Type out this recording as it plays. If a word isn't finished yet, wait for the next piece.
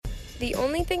The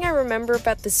only thing I remember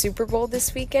about the Super Bowl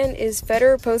this weekend is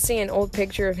Federer posting an old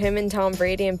picture of him and Tom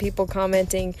Brady and people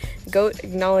commenting, GOAT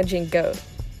acknowledging GOAT.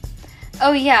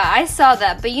 Oh yeah, I saw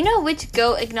that, but you know which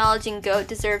GOAT acknowledging GOAT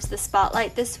deserves the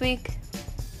spotlight this week?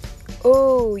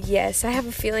 Oh, yes, I have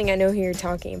a feeling I know who you're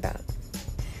talking about.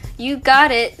 You got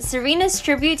it. Serena's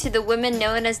tribute to the woman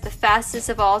known as the fastest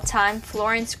of all time,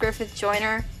 Florence Griffith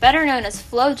Joyner, better known as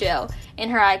FloJo,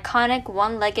 in her iconic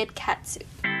one-legged catsuit.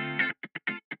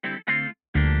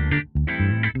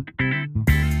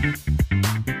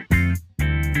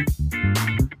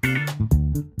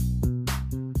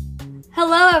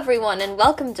 Hello everyone and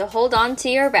welcome to Hold On to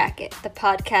Your Racket, the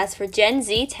podcast for Gen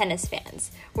Z tennis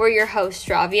fans. We're your hosts,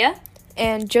 Shravya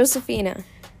and Josephina.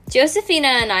 Josephina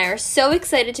and I are so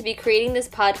excited to be creating this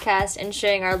podcast and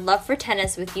sharing our love for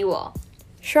tennis with you all.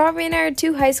 Shravya and I are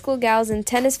two high school gals and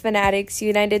tennis fanatics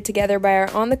united together by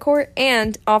our on-the-court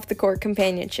and off-the-court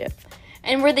companionship.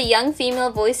 And we're the young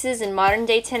female voices in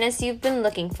modern-day tennis you've been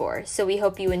looking for, so we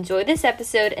hope you enjoy this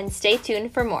episode and stay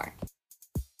tuned for more.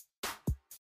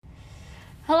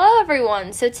 Hello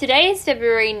everyone, so today is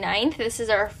February 9th. This is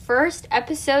our first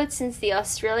episode since the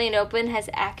Australian Open has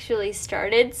actually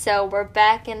started, so we're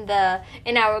back in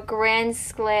our Grand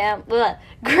Slam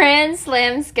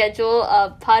schedule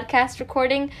of podcast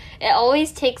recording. It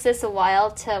always takes us a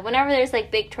while to, whenever there's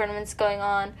like big tournaments going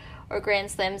on or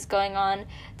Grand Slams going on,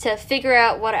 to figure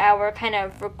out what our kind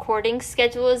of recording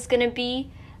schedule is going to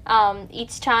be.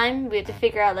 Each time we have to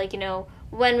figure out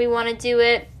when we want to do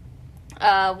it,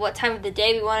 what time of the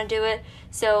day we want to do it.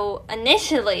 So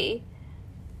initially,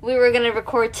 we were going to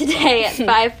record today at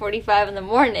 5:45 in the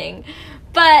morning,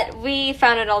 but we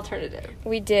found an alternative.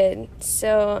 We did.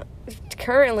 So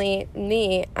currently,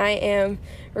 I am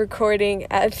recording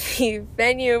at the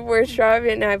venue where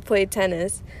Shravya and I play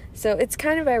tennis. So it's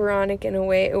kind of ironic in a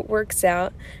way. It works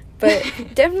out. But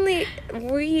definitely,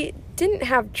 we didn't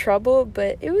have trouble,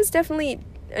 but it was definitely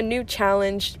a new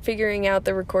challenge figuring out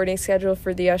the recording schedule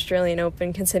for the Australian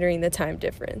Open considering the time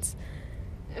difference.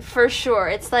 For sure.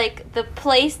 It's like the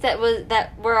place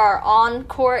where our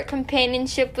on-court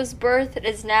companionship was birthed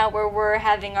is now where we're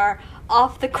having our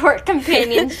off-the-court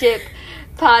companionship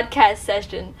podcast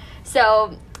session.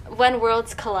 So when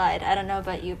worlds collide, I don't know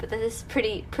about you, but this is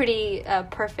pretty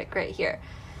perfect right here.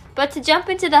 But to jump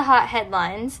into the hot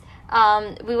headlines,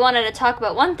 we wanted to talk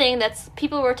about one thing that's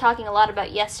people were talking a lot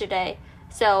about yesterday.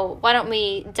 So why don't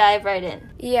we dive right in?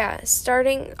 Yeah,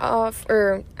 starting off,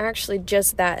 or actually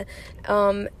just that,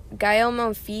 Gael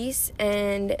Monfils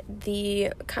and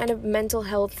the kind of mental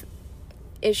health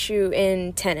issue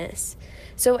in tennis.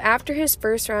 So after his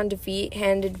first round defeat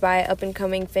handed by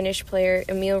up-and-coming Finnish player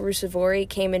Emil Ruusuvuori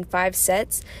came in 5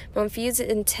 sets, Monfils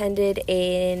attended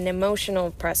an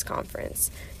emotional press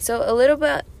conference. So a little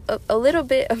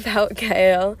bit about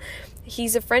Gael.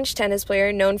 He's a French tennis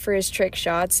player known for his trick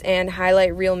shots and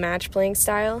highlight reel match-playing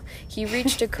style. He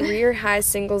reached a career-high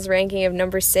singles ranking of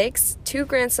number 6, 2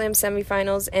 Grand Slam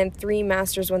semifinals, and 3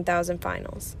 Masters 1000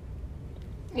 finals.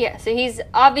 Yeah, so he's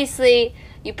obviously,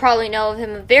 you probably know of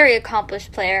him, a very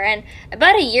accomplished player. And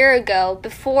about a year ago,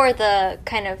 before the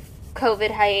kind of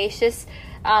COVID hiatus,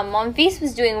 Monfils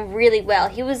was doing really well.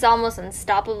 He was almost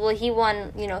unstoppable. He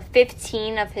won,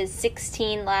 15 of his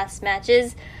 16 last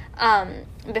matches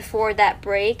before that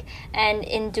break. And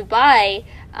in Dubai,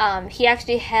 he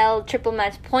actually held triple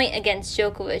match point against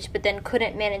Djokovic, but then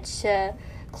couldn't manage to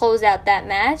close out that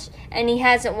match. And he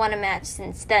hasn't won a match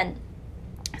since then.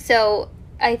 So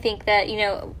I think that,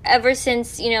 ever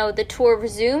since, the tour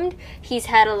resumed, he's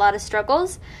had a lot of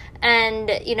struggles. And,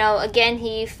 again,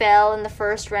 he fell in the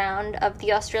first round of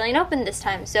the Australian Open this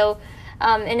time. So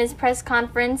in his press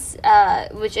conference,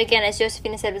 which, again, as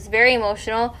Josephina said, was very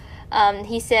emotional,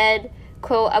 he said,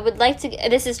 quote,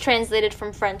 this is translated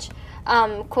from French,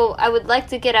 quote, "I would like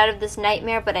to get out of this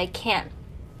nightmare, but I can't.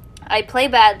 I play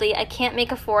badly, I can't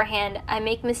make a forehand, I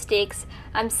make mistakes,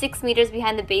 I'm 6 meters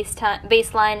behind the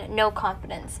baseline, no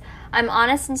confidence. I'm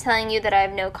honest in telling you that I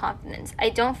have no confidence. I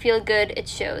don't feel good, it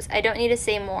shows. I don't need to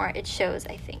say more, it shows,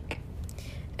 I think."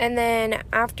 And then,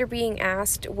 after being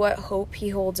asked what hope he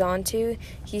holds on to,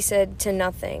 he said, "To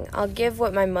nothing. I'll give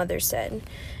what my mother said.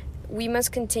 We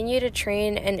must continue to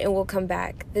train and it will come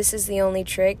back. This is the only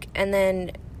trick." And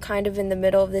then, kind of in the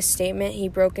middle of this statement, he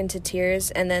broke into tears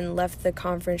and then left the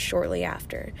conference shortly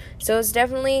after. So it's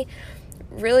definitely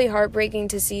really heartbreaking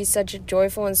to see such a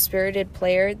joyful and spirited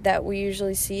player that we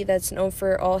usually see that's known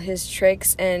for all his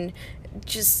tricks and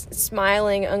just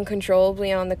smiling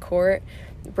uncontrollably on the court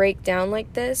break down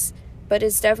like this. But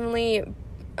it's definitely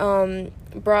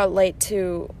brought light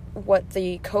to what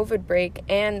the COVID break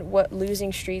and what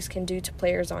losing streaks can do to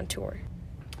players on tour.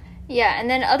 Yeah, and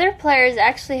then other players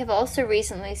actually have also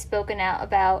recently spoken out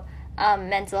about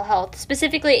mental health,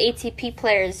 specifically ATP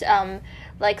players.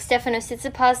 Like Stefanos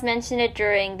Tsitsipas mentioned it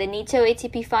during the Nitto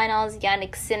ATP finals.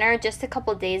 Yannick Sinner just a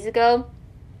couple days ago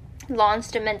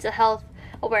launched a mental health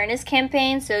awareness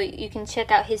campaign, so you can check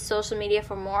out his social media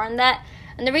for more on that.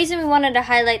 And the reason we wanted to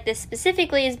highlight this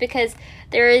specifically is because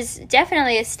there is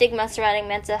definitely a stigma surrounding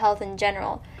mental health in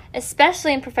general,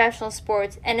 especially in professional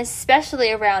sports and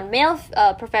especially around male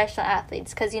professional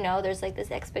athletes, because, there's like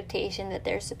this expectation that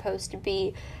they're supposed to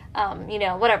be,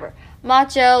 whatever,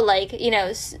 macho, like,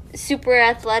 super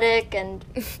athletic. And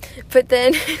but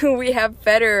then we have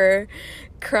Federer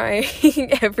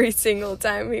crying every single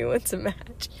time he wins a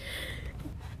match.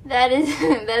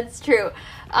 That's true.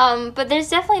 But there's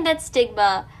definitely that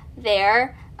stigma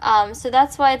there. So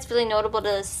that's why it's really notable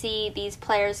to see these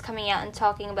players coming out and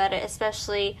talking about it,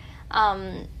 especially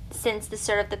since the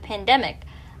start of the pandemic.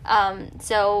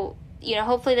 So,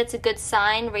 hopefully that's a good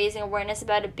sign, raising awareness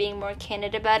about it, being more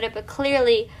candid about it. But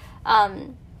clearly,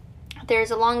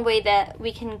 there's a long way that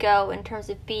we can go in terms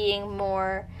of being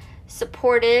more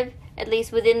supportive, at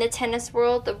least within the tennis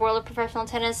world, the world of professional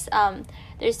tennis.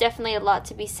 There's definitely a lot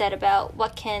to be said about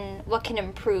what can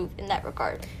improve in that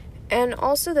regard. And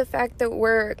also the fact that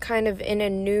we're kind of in a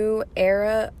new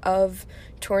era of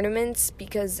tournaments,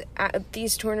 because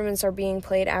these tournaments are being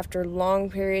played after long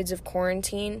periods of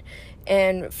quarantine.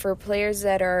 And for players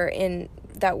that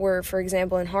were, for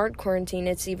example, in hard quarantine,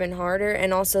 it's even harder.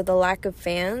 And also the lack of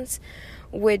fans,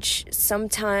 which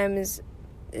sometimes,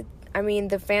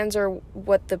 the fans are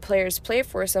what the players play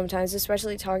for sometimes,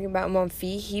 especially talking about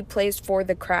Monfils. He plays for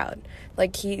the crowd.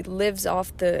 Like, he lives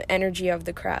off the energy of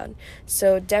the crowd.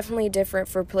 So definitely different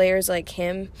for players like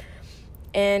him.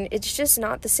 And it's just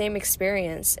not the same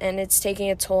experience, and it's taking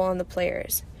a toll on the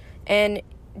players. And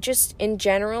just in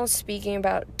general, speaking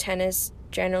about tennis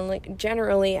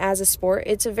generally as a sport,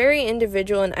 it's a very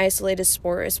individual and isolated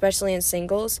sport, especially in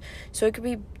singles. So it could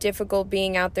be difficult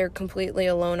being out there completely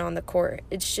alone on the court.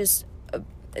 It's just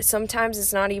sometimes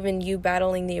it's not even you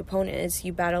battling the opponent, it's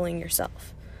you battling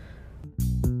yourself.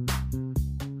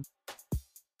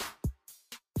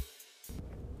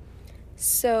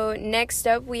 So next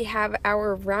up, we have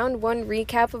our round 1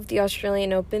 recap of the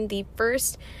Australian Open, the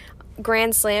first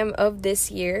Grand Slam of this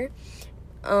year.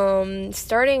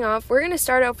 Starting off, we're going to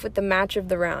start off with the match of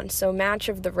the round. So match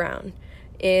of the round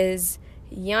is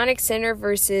Jannik Sinner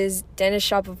versus Denis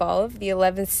Shapovalov, the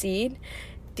 11th seed.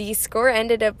 The score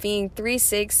ended up being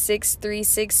 3-6, 6-3,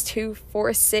 6-2,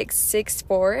 4-6,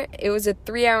 6-4. It was a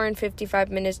 3-hour and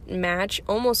 55-minute match,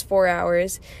 almost 4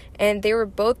 hours, and they were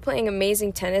both playing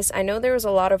amazing tennis. I know there was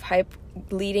a lot of hype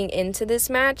leading into this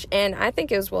match, and I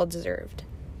think it was well-deserved.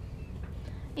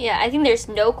 Yeah, I think there's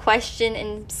no question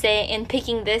in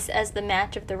picking this as the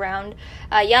match of the round.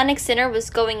 Jannik Sinner was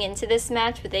going into this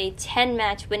match with a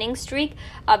 10-match winning streak.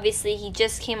 Obviously, he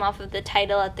just came off of the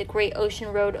title at the Great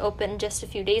Ocean Road Open just a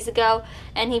few days ago,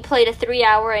 and he played a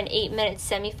 3-hour and 8-minute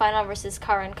semifinal versus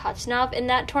Karen Khachanov in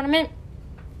that tournament.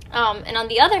 And on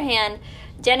the other hand,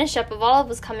 Denis Shapovalov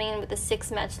was coming in with a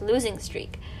 6-match losing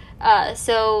streak.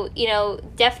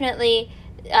 Definitely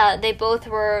they both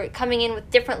were coming in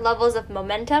with different levels of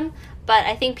momentum, but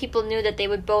I think people knew that they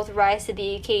would both rise to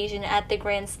the occasion at the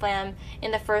Grand Slam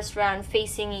in the first round,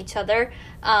 facing each other.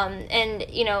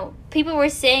 People were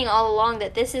saying all along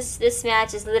that this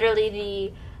match is literally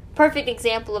the perfect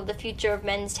example of the future of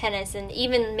men's tennis and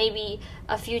even maybe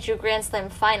a future Grand Slam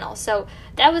final. So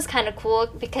that was kind of cool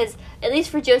because, at least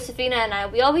for Josefina and I,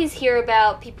 we always hear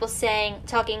about people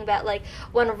talking about like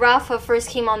when Rafa first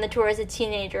came on the tour as a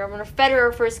teenager, or when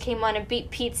Federer first came on and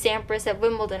beat Pete Sampras at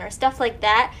Wimbledon, or stuff like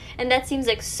that. And that seems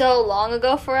like so long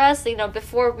ago for us,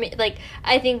 before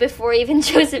even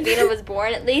Josefina was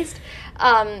born, at least.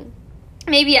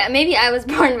 Maybe I was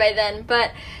born by then,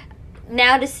 but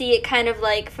now to see it kind of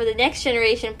like for the next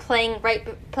generation playing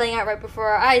out right before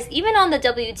our eyes, even on the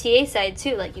WTA side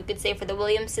too, like you could say for the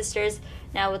Williams sisters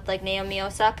now with like Naomi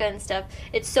Osaka and stuff,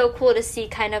 it's so cool to see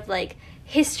kind of like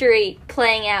history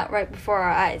playing out right before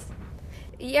our eyes.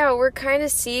 Yeah, we're kind of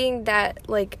seeing that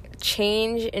like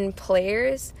change in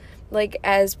players, like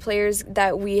as players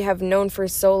that we have known for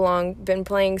so long, been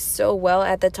playing so well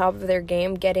at the top of their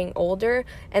game, getting older,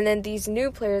 and then these new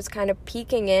players kind of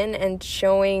peeking in and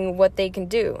showing what they can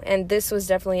do. And this was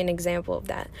definitely an example of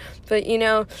that. But,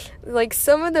 like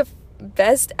some of the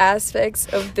best aspects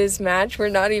of this match were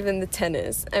not even the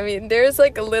tennis. I mean, there's a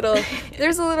little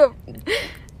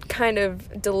kind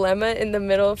of dilemma in the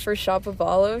middle for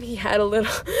Shapovalov. He had a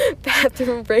little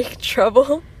bathroom break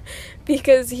trouble,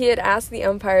 because he had asked the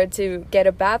umpire to get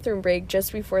a bathroom break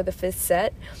just before the 5th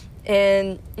set,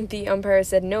 And the umpire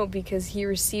said no because he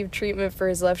received treatment for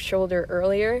his left shoulder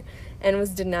earlier and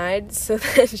was denied. So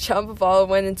then Shapovalov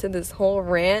went into this whole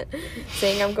rant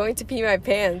saying, I'm going to pee my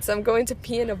pants. I'm going to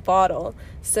pee in a bottle.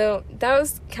 So that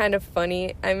was kind of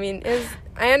funny. I mean,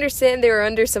 I understand they were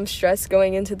under some stress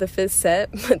going into the 5th set,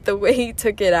 but the way he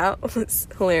took it out was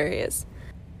hilarious.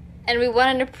 And we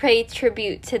wanted to pay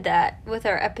tribute to that with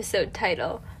our episode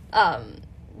title.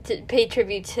 To pay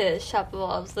tribute to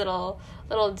Shapovalov's little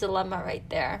dilemma right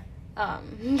there.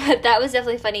 But that was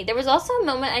definitely funny. There was also a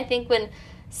moment, I think, when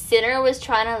Sinner was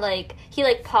trying to,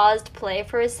 he paused play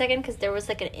for a second because there was,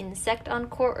 an insect on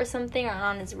court or something, or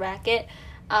on his racket.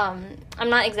 I'm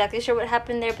not exactly sure what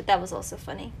happened there, but that was also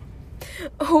funny.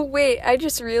 Oh, wait, I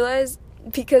just realized,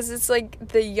 because it's,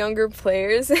 the younger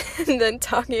players, and then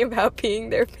talking about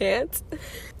peeing their pants.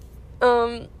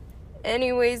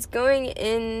 Anyways, going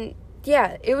in...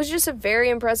 Yeah, it was just a very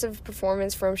impressive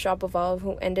performance from Shapovalov,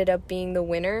 who ended up being the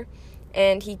winner.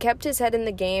 And he kept his head in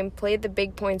the game, played the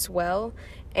big points well.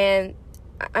 And,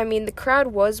 I mean, the crowd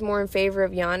was more in favor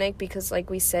of Jannik because,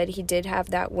 like we said, he did have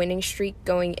that winning streak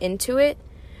going into it.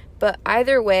 But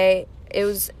either way, it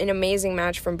was an amazing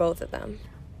match from both of them.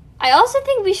 I also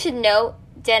think we should note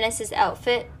Denis's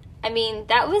outfit. I mean,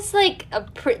 that was,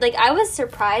 I was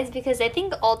surprised because I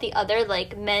think all the other,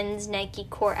 men's Nike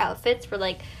Core outfits were,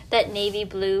 that navy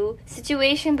blue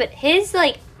situation. But his,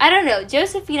 I don't know,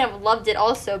 Josephina loved it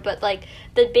also, but,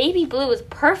 the baby blue was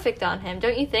perfect on him,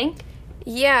 don't you think?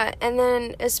 Yeah, and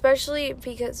then especially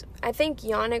because I think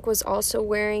Jannik was also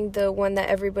wearing the one that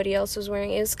everybody else was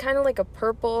wearing. It was kind of like a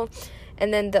purple,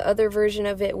 and then the other version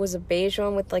of it was a beige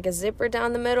one with, a zipper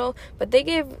down the middle. But they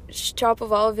gave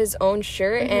Shapovalov his own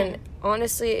shirt, and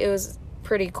honestly, it was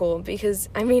pretty cool because,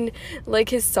 I mean,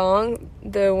 his song,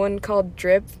 the one called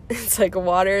Drip, it's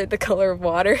water, the color of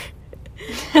water.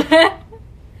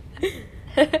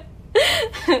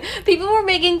 People were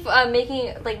making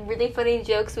really funny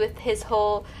jokes with his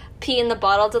whole pee in the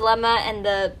bottle dilemma and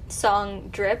the song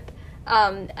Drip.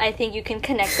 I think you can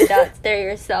connect the dots there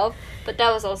yourself, but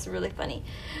that was also really funny.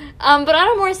 But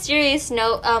on a more serious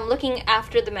note, looking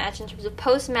after the match in terms of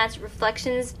post-match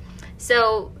reflections,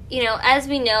 so, as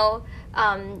we know,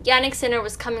 Jannik Sinner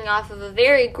was coming off of a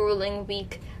very grueling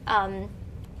week.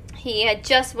 He had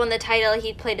just won the title,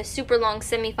 he played a super long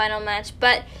semifinal match,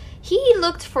 but he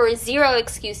looked for zero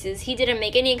excuses. He didn't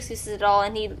make any excuses at all,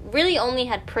 and he really only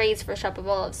had praise for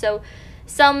Shapovalov. So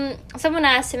someone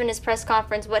asked him in his press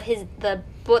conference what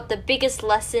the biggest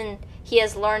lesson he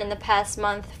has learned in the past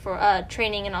month for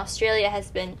training in Australia has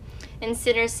been. And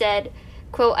Sinner said,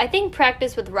 quote, I think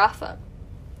practice with Rafa.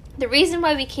 The reason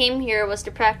why we came here was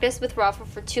to practice with Rafa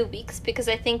for 2 weeks because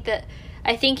I think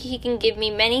he can give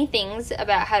me many things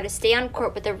about how to stay on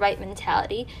court with the right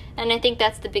mentality, and I think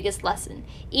that's the biggest lesson.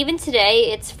 Even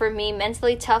today, it's for me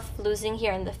mentally tough losing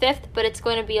here in the 5th, but it's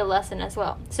going to be a lesson as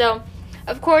well. So,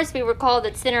 of course, we recall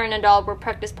that Sinner and Nadal were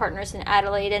practice partners in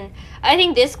Adelaide, and I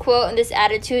think this quote and this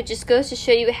attitude just goes to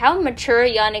show you how mature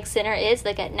Jannik Sinner is,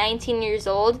 at 19 years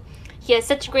old. He has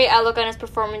such a great outlook on his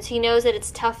performance. He knows that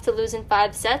it's tough to lose in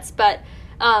 5 sets, but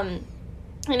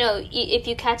if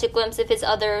you catch a glimpse of his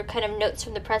other kind of notes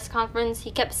from the press conference, he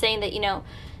kept saying that,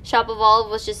 Shapovalov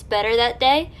was just better that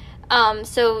day.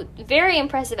 So very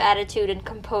impressive attitude and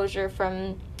composure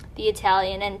from the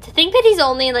Italian. And to think that he's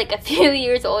only a few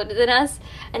years older than us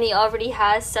and he already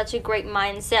has such a great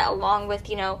mindset along with,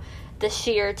 the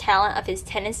sheer talent of his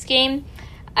tennis game,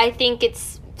 I think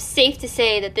it's safe to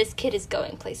say that this kid is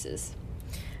going places.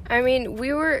 I mean,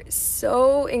 we were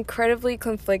so incredibly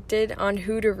conflicted on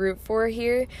who to root for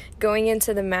here going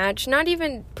into the match. Not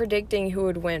even predicting who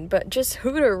would win, but just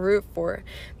who to root for.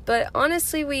 But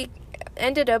honestly, we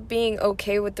ended up being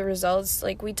okay with the results.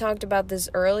 We talked about this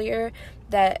earlier,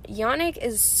 that Jannik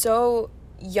is so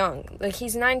young.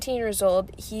 He's 19 years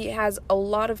old. He has a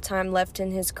lot of time left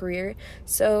in his career.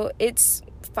 So it's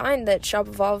fine that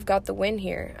Shapovalov got the win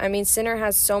here. I mean, Sinner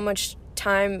has so much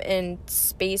time and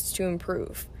space to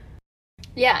improve.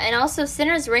 Yeah, and also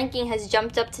Sinner's ranking has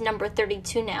jumped up to number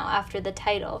 32 now after the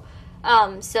title.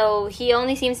 So he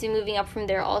only seems to be moving up from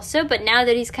there also, but now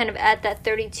that he's kind of at that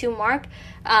 32 mark,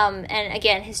 and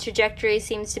again, his trajectory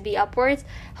seems to be upwards,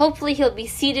 hopefully he'll be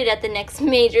seated at the next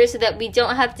major so that we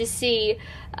don't have to see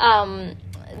someone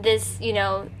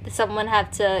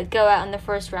have to go out in the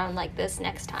first round like this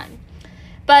next time.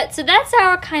 But so that's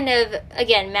our kind of,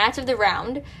 again, match of the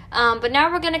round. But now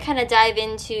we're going to kind of dive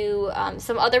into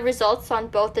some other results on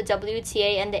both the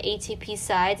WTA and the ATP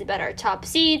sides about our top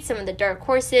seeds, some of the dark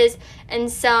horses, and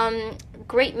some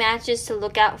great matches to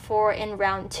look out for in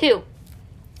round 2.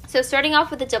 So starting off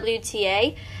with the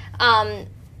WTA,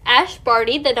 Ash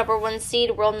Barty, the number 1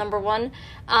 seed, world number 1,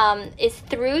 is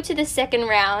through to the second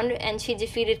round, and she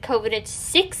defeated Kovinic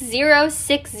 6-0,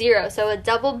 6-0, so a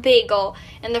double bagel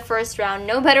in the first round.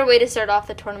 No better way to start off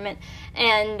the tournament.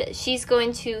 And she's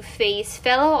going to face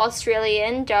fellow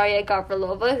Australian Daria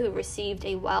Gavrilova, who received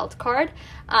a wild card,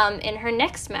 in her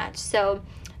next match. So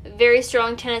very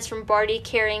strong tennis from Barty,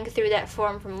 carrying through that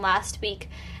form from last week.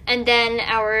 And then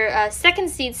our second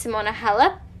seed, Simona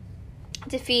Halep,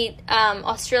 defeat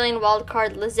Australian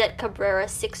wildcard Lizette Cabrera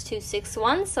 6-2,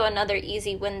 6-1, so another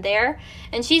easy win there.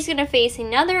 And she's going to face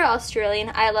another Australian,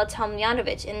 Ayla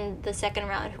Tomljanovic, in the second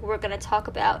round, who we're going to talk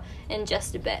about in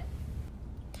just a bit.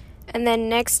 And then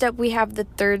next up we have the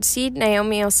third seed,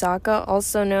 Naomi Osaka,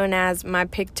 also known as my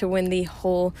pick to win the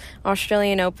whole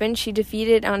Australian Open. She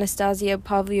defeated Anastasia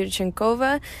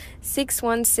Pavlyuchenkova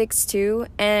 6-1, 6-2,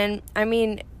 and I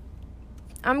mean,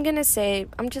 I'm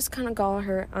just going to call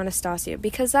her Anastasia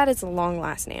because that is a long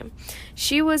last name.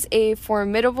 She was a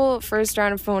formidable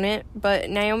first-round opponent, but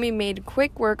Naomi made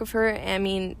quick work of her. I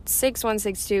mean, 6-1,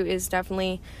 6-2 is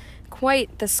definitely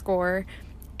quite the score.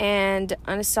 And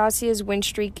Osaka's win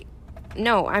streak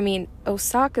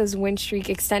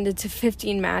extended to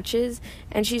 15 matches,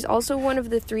 and she's also one of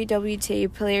the 3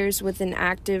 WTA players with an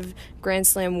active Grand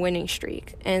Slam winning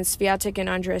streak, and Swiatek and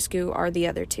Andreescu are the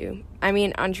other 2. I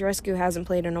mean, Andreescu hasn't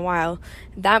played in a while.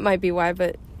 That might be why,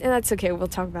 but that's okay. We'll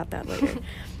talk about that later.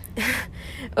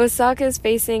 Osaka is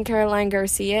facing Caroline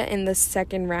Garcia in the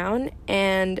second round,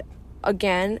 and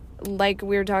again, like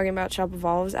we were talking about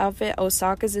Shapovalov's outfit,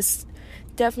 Osaka's is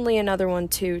definitely another one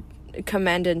to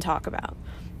commend and talk about.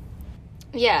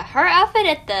 Yeah, her outfit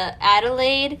at the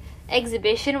Adelaide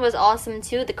exhibition was awesome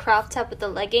too, the crop top with the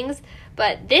leggings,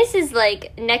 but this is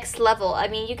like next level. I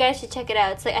mean, you guys should check it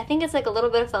out. It's like, I think it's like a little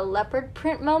bit of a leopard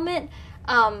print moment,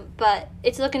 but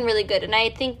it's looking really good. And I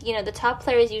think, you know, the top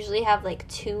players usually have like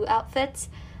 2 outfits,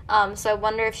 so I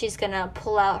wonder if she's gonna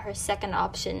pull out her second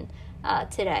option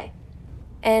today.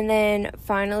 And then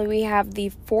finally we have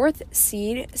the 4th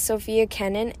seed, Sofia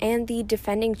Kenin, and the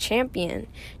defending champion.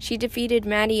 She defeated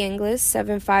Maddie Inglis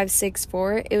 7-5,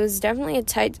 6-4. It was definitely a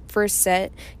tight first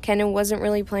set. Kenin wasn't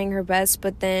really playing her best,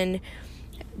 but then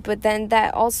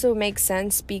that also makes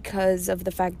sense because of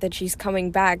the fact that she's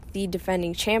coming back the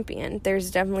defending champion.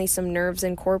 There's definitely some nerves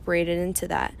incorporated into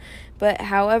that. But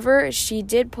however, she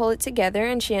did pull it together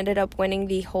and she ended up winning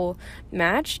the whole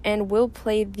match and will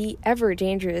play the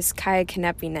ever-dangerous Kaia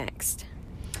Kanepi next.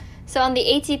 So on the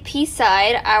ATP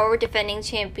side, our defending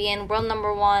champion, world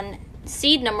number 1,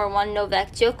 seed number 1,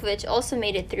 Novak Djokovic, also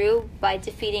made it through by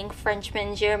defeating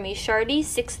Frenchman Jeremy Chardy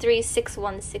 6-3,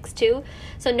 6-1, 6-2.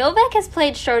 So Novak has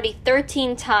played Chardy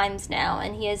 13 times now,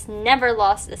 and he has never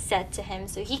lost a set to him,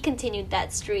 so he continued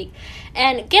that streak.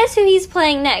 And guess who he's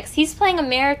playing next? He's playing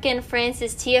American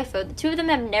Frances Tiafoe. The two of them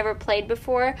have never played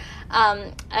before.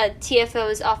 Tiafoe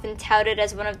is often touted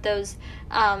as one of those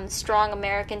strong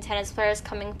American tennis players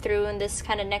coming through in this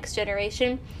kind of next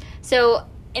generation. So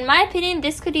in my opinion,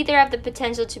 this could either have the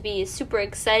potential to be a super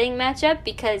exciting matchup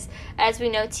because, as we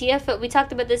know, Tiafoe, we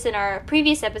talked about this in our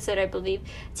previous episode, I believe,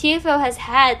 Tiafoe has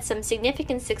had some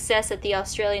significant success at the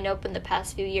Australian Open the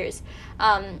past few years.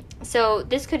 So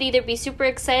this could either be super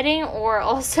exciting or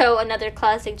also another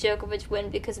classic Djokovic win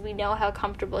because we know how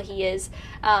comfortable he is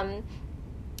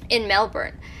in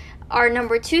Melbourne. Our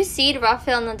number 2 seed,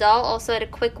 Rafael Nadal, also had a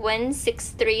quick win,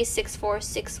 6-3,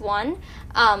 6-4,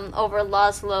 6-1, over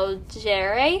Laszlo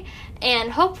Djere.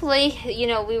 And hopefully, you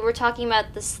know, we were talking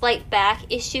about the slight back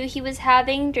issue he was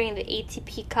having during the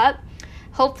ATP Cup.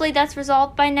 Hopefully that's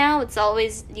resolved by now. It's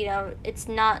always, you know, it's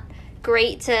not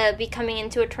great to be coming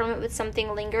into a tournament with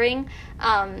something lingering.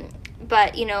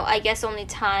 But, you know, I guess only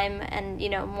time and, you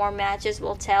know, more matches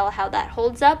will tell how that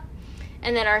holds up.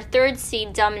 And then our 3rd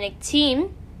seed, Dominic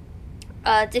Thiem,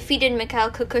 defeated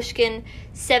Mikhail Kukushkin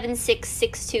 7-6,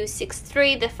 6-2,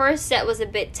 6-3. The first set was a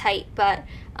bit tight, but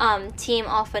Thiem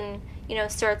often, you know,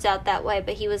 starts out that way,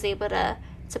 but he was able to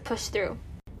push through.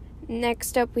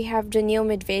 Next up, we have Daniil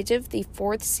Medvedev, the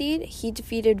 4th seed. He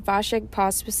defeated Vasek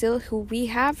Pospisil, who we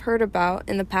have heard about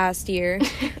in the past year,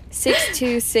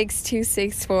 6-2, 6-2,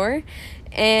 6-4.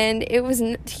 And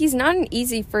he's not an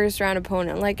easy first-round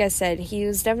opponent. Like I said, he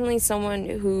was definitely someone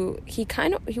who he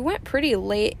went pretty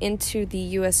late into the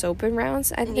U.S. Open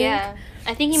rounds, I think. Yeah,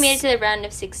 I think he made it to the round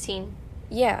of 16.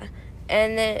 Yeah,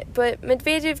 but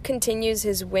Medvedev continues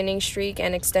his winning streak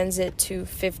and extends it to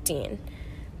 15.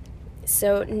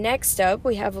 So next up,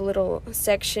 we have a little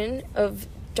section of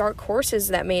dark horses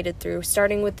that made it through,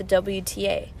 starting with the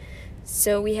WTA.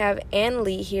 So we have Ann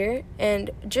Lee here,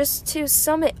 and just to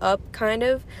sum it up, kind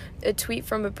of, a tweet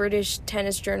from a British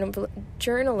tennis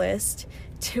journalist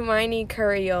Tumaini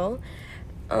Carayol.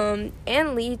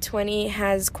 Ann Lee, 20,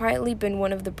 has quietly been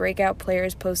one of the breakout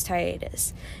players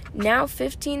post-hiatus. Now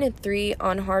 15-3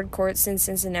 on hard courts in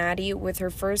Cincinnati with her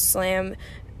first slam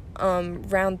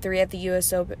round 3 at the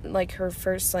U.S. Open, like her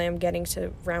first slam getting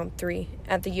to round 3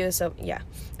 at the U.S. Open. Yeah,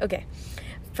 okay.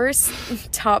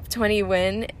 First top 20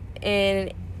 win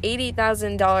in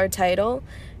 $80,000 title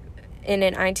in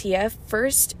an ITF.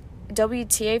 First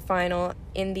WTA final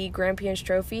in the Grampians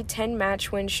Trophy,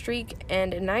 10-match win streak,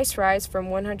 and a nice rise from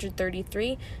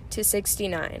 133 to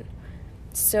 69.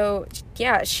 So,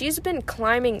 yeah, she's been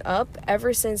climbing up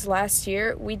ever since last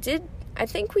year. I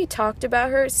think we talked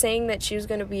about her saying that she was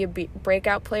going to be a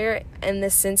breakout player in the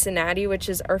Cincinnati, which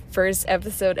is our first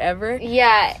episode ever.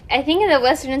 Yeah, I think in the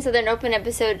Western and Southern Open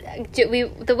episode,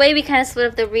 the way we kind of split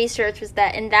up the research was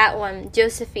that in that one,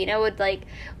 Josefina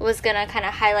was going to kind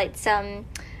of highlight some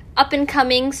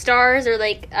up-and-coming stars or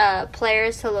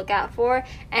players to look out for,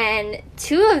 and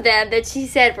two of them that she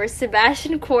said were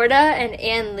Sebastian Korda and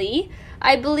Ann Lee,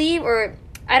 I believe, or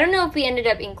I don't know if we ended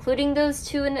up including those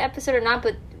two in the episode or not,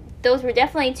 but those were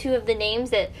definitely two of the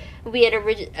names that we had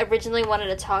originally wanted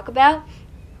to talk about.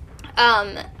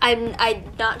 I'm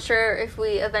not sure if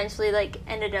we eventually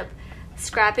ended up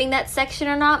scrapping that section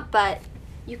or not, but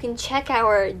you can check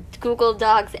our Google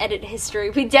Docs edit history.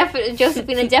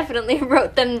 Josefina definitely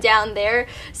wrote them down there.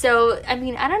 So, I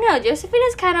mean, I don't know.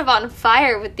 Josefina's kind of on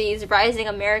fire with these rising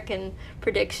American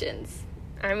predictions.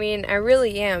 I mean, I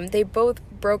really am. They both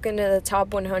broke into the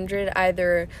top 100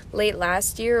 either late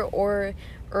last year or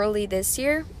early this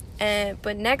year.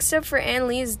 But next up for Ann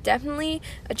Lee is definitely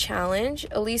a challenge.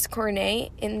 Elise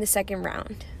Cornet in the second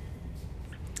round.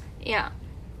 Yeah.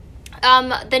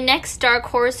 The next dark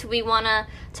horse we want to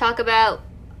talk about,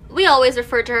 we always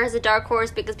refer to her as a dark horse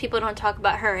because people don't talk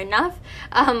about her enough,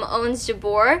 Ons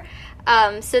Jabeur.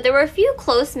 So there were a few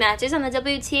close matches on the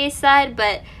WTA side,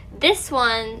 but this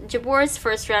one, Jabeur's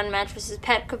first round match versus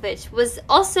Petkovic, was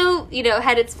also,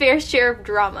 had its fair share of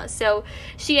drama. So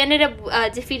she ended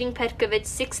up defeating Petkovic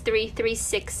 6-3,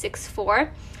 3-6, 6-4.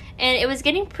 And it was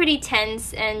getting pretty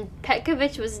tense, and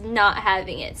Petkovic was not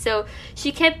having it. So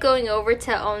she kept going over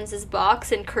to Ons's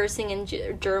box and cursing in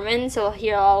German. So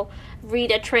here I'll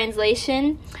read a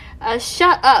translation.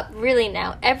 Shut up, really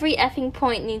now. Every effing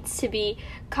point needs to be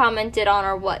commented on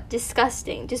or what?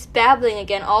 Disgusting. Just babbling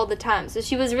again all the time. So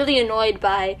she was really annoyed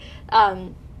by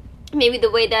maybe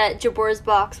the way that Jabeur's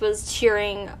box was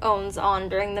cheering Ons on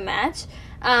during the match.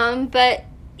 But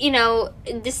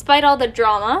despite all the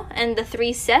drama and the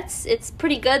 3 sets, it's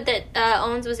pretty good that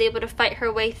Ons was able to fight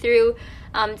her way through.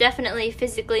 Definitely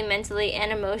physically, mentally,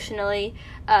 and emotionally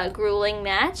grueling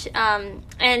match.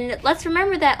 And let's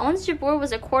remember that Ons Jabeur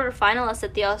was a quarterfinalist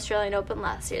at the Australian Open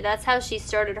last year. That's how she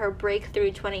started her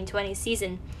breakthrough 2020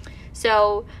 season.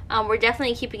 So we're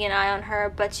definitely keeping an eye on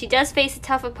her. But she does face a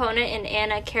tough opponent in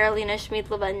Anna Karolina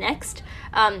Schmiedlova next,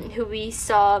 who we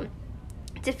saw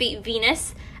defeat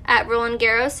Venus at Roland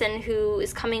Garros, and who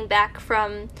is coming back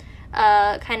from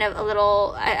kind of a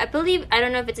little, I believe, I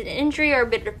don't know if it's an injury or a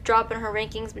bit of drop in her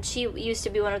rankings, but she used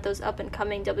to be one of those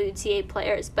up-and-coming WTA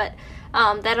players. But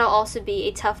that'll also be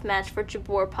a tough match for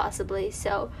Jabeur, possibly.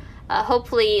 So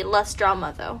hopefully less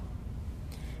drama, though.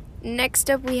 Next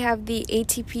up, we have the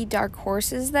ATP Dark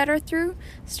Horses that are through,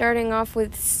 starting off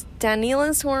with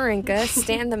Stanilas Wawrinka,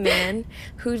 Stan the Man,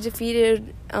 who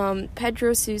defeated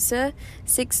Pedro Sousa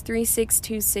 6-3,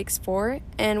 6-2, 6-4,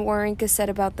 and Wawrinka said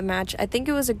about the match, I think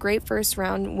it was a great first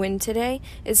round win today.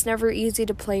 It's never easy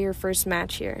to play your first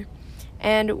match here.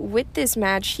 And with this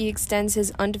match, he extends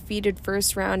his undefeated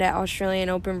first round at Australian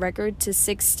Open record to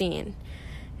 16.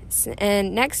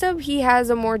 And next up, he has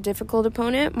a more difficult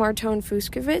opponent, Marton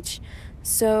Fucsovics.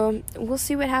 So we'll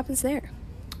see what happens there.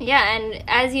 Yeah, and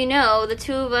as you know, the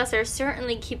two of us are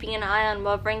certainly keeping an eye on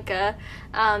Wawrinka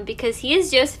because he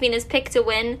is Josefina's pick to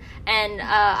win, and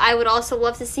I would also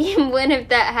love to see him win if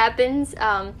that happens.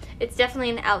 It's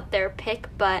definitely an out there pick,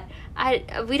 but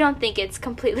we don't think it's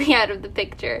completely out of the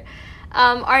picture.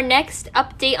 Our next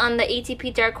update on the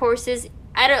ATP Dark Horses,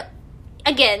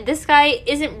 again, this guy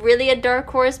isn't really a dark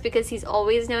horse because he's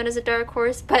always known as a dark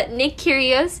horse, but Nick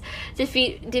Kyrgios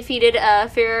defeated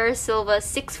Ferrer Silva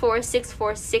 6-4,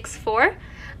 6-4,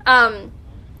 6-4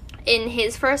 in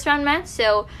his first round match.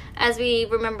 So, as we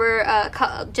remember,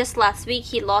 just last week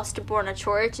he lost to Borna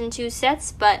Coric in 2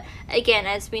 sets, but again,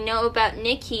 as we know about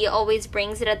Nick, he always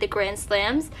brings it at the Grand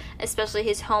Slams, especially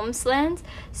his home slams.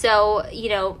 So,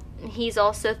 he's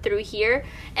also through here.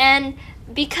 And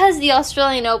because the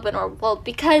Australian Open,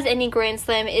 because any Grand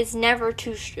Slam is never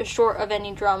too short of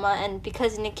any drama, and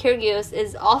because Nick Kyrgios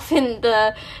is often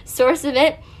the source of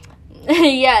it,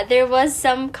 Yeah, there was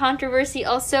some controversy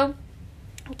also.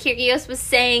 Kyrgios was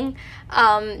saying,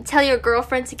 tell your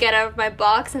girlfriend to get out of my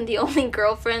box, and the only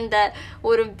girlfriend that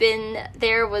would have been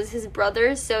there was his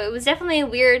brother, so it was definitely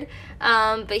weird,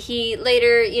 but he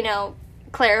later,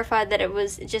 clarified that it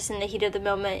was just in the heat of the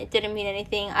moment. It didn't mean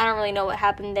anything. I don't really know what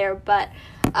happened there, but,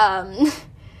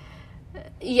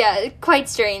 yeah, quite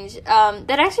strange.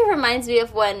 That actually reminds me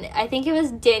of when, I think it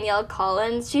was Danielle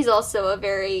Collins, she's also a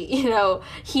very,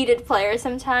 heated player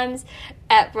sometimes,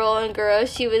 at Roland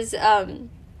Garros.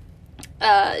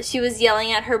 She was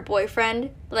yelling at her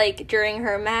boyfriend, during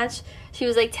her match. She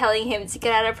was, telling him to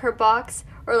get out of her box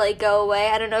or, go away.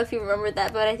 I don't know if you remember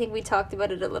that, but I think we talked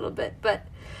about it a little bit. But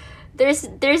there's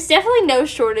definitely no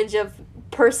shortage of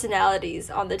personalities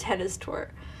on the tennis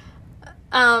tour.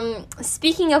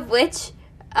 Speaking of which,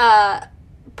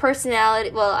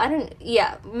 personality,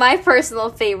 my personal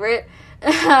favorite,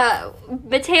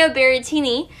 Matteo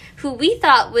Berrettini, who we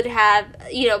thought would have,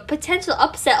 potential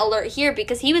upset alert here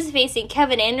because he was facing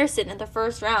Kevin Anderson in the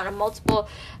first round, a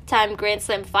multiple-time Grand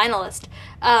Slam finalist.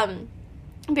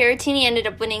 Berrettini ended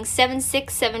up winning 7-6,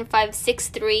 7-5,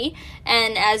 6-3,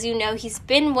 and as you know, he's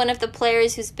been one of the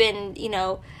players who's been,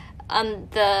 one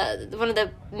of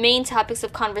the main topics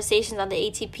of conversations on the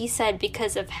ATP side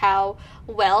because of how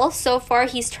well so far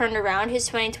he's turned around his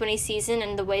 2020 season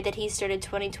and the way that he started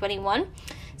 2021.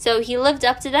 So he lived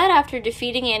up to that after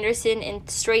defeating Anderson in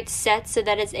straight sets, so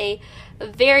that is a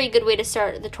very good way to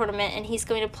start the tournament, and he's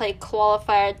going to play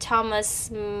qualifier Thomas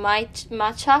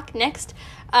Machak next.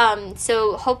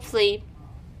 So hopefully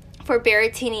for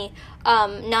Berrettini,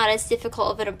 not as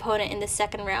difficult of an opponent in the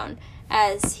second round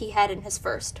as he had in his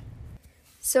first.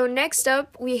 So next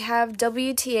up, we have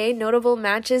WTA notable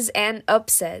matches and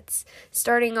upsets.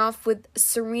 Starting off with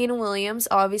Serena Williams,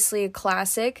 obviously a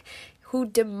classic, who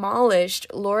demolished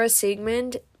Laura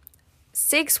Siegemund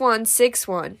 6-1,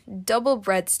 6-1, double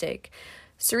breadstick.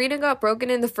 Serena got broken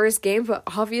in the first game, but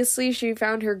obviously she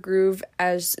found her groove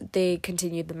as they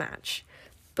continued the match.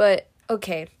 But,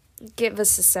 okay, give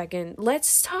us a second.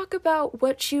 Let's talk about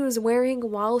what she was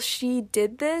wearing while she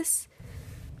did this.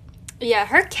 Yeah,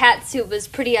 her catsuit was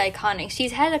pretty iconic.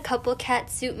 She's had a couple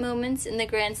catsuit moments in the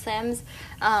Grand Slams.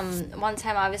 One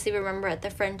time, obviously, remember at the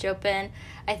French Open.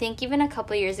 I think even a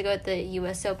couple years ago at the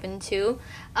U.S. Open, too.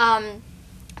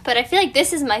 But I feel like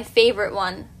this is my favorite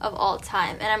one of all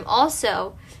time. And I'm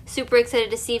also super excited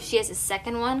to see if she has a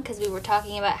second one, because we were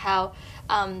talking about how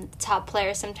top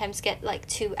players sometimes get,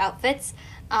 two outfits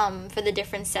for the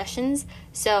different sessions.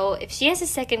 So if she has a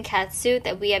second catsuit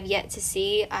that we have yet to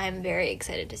see, I'm very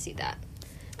excited to see that.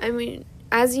 I mean,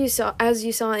 as you saw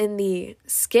in the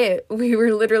skit, we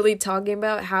were literally talking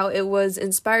about how it was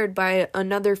inspired by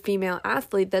another female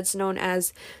athlete that's known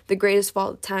as the greatest of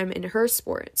all time in her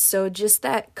sport. So just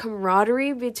that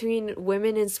camaraderie between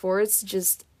women in sports,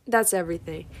 that's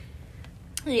everything.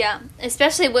 Yeah,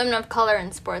 especially women of color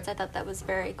in sports. I thought that was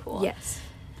very cool. Yes.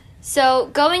 So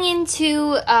going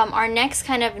into our next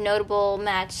kind of notable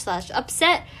match /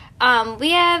 upset,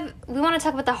 we want to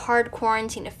talk about the hard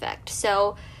quarantine effect.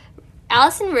 So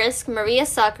Alison Riske, Maria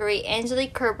Sakkari,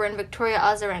 Angelique Kerber, and Victoria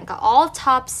Azarenka, all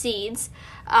top seeds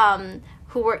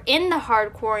who were in the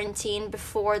hard quarantine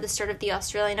before the start of the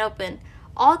Australian Open,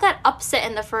 all got upset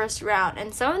in the first round,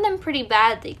 and some of them pretty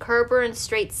badly. Kerber in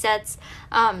straight sets,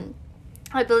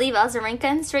 I believe Azarenka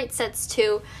in straight sets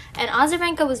too. And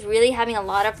Azarenka was really having a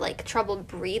lot of trouble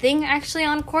breathing actually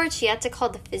on court. She had to call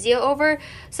the physio over.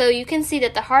 So you can see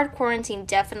that the hard quarantine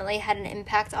definitely had an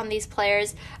impact on these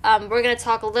players. We're going to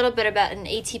talk a little bit about an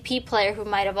ATP player who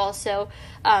might have also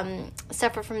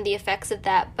suffered from the effects of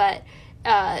that. But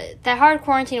that hard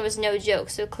quarantine was no joke.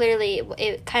 So clearly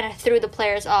it kind of threw the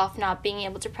players off not being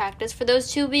able to practice for those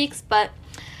 2 weeks. But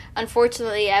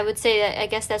unfortunately, I would say that I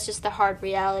guess that's just the hard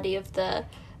reality of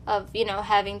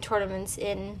having tournaments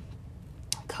in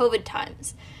COVID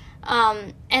times.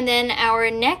 And then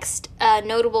our next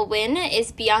notable win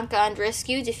is Bianca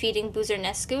Andreescu defeating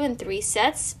Buzarnescu in 3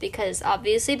 sets, because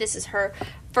obviously this is her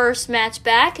first match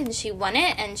back and she won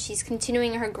it, and she's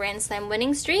continuing her Grand Slam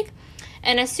winning streak.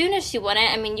 And as soon as she won it,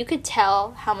 I mean, you could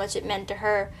tell how much it meant to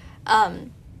her.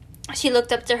 She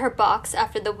looked up to her box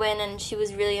after the win, and she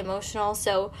was really emotional.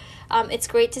 So it's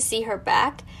great to see her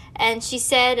back. And she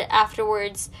said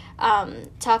afterwards,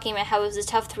 talking about how it was a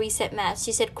tough 3-set match,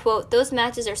 she said, quote, "Those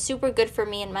matches are super good for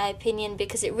me in my opinion,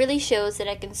 because it really shows that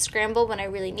I can scramble when I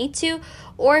really need to,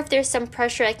 or if there's some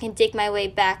pressure, I can dig my way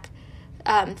back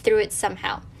through it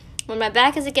somehow. When my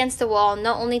back is against the wall,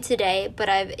 not only today, but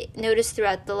I've noticed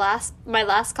throughout my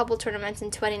last couple tournaments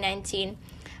in 2019,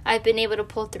 I've been able to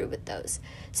pull through with those."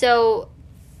 So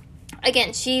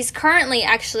Again, she's currently,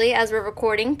 actually, as we're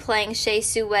recording, playing Shea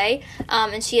Su Wei,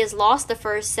 and she has lost the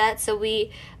first set, so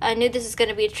we knew this was going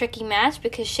to be a tricky match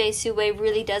because Shea Su Wei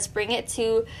really does bring it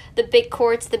to the big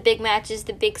courts, the big matches,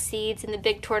 the big seeds, and the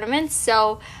big tournaments,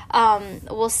 so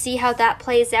we'll see how that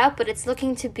plays out, but it's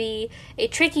looking to be a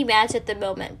tricky match at the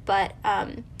moment, but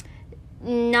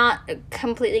not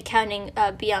completely counting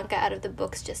Bianca out of the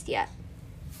books just yet.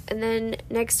 And then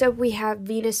next up we have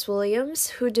Venus Williams,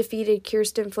 who defeated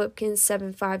Kirsten Flipkens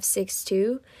 7-5,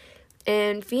 6-2.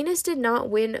 And Venus did not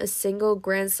win a single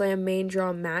Grand Slam main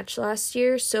draw match last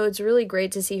year, so it's really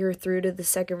great to see her through to the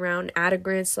second round at a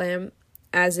Grand Slam,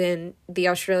 as in the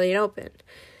Australian Open.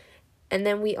 And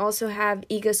then we also have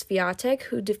Iga Swiatek,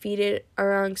 who defeated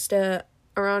Aranska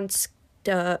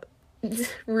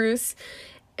Rus.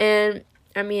 And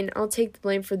I mean, I'll take the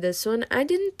blame for this one. I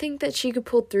didn't think that she could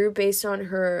pull through based on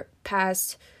her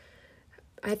past,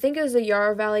 I think it was the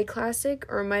Yarra Valley Classic,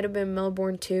 or it might have been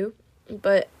Melbourne too.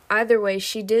 But either way,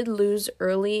 she did lose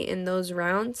early in those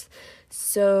rounds.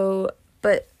 So,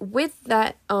 but with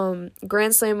that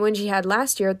Grand Slam win she had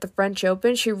last year at the French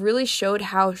Open, she really showed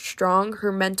how strong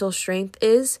her mental strength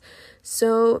is.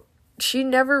 So she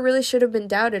never really should have been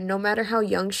doubted. No matter how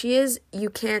young she is, you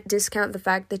can't discount the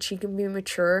fact that she can be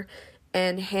mature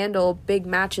and handle big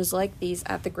matches like these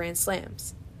at the Grand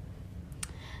Slams.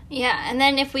 Yeah, and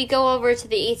then if we go over to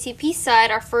the ATP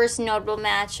side, our first notable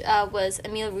match was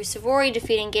Emil Ruusuvuori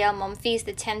defeating Gael Monfils,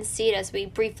 the 10th seed, as we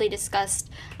briefly discussed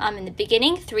in the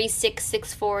beginning, 3-6,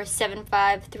 6-4,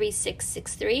 7-5, 3-6,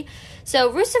 6-3. So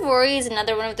Ruusuvuori is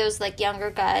another one of those younger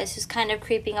guys who's kind of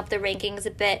creeping up the rankings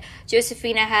a bit.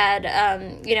 Josefina had,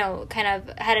 kind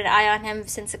of had an eye on him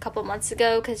since a couple months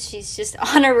ago because she's just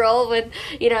on a roll with,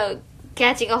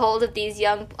 catching a hold of these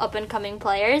young up-and-coming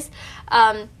players.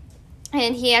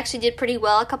 And he actually did pretty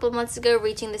well a couple of months ago,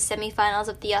 reaching the semifinals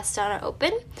of the Astana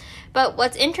Open. But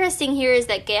what's interesting here is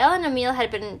that Gael and Emil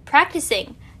had been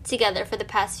practicing together for the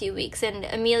past few weeks, and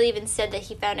Emil even said that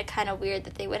he found it kind of weird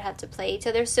that they would have to play each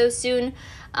other so soon.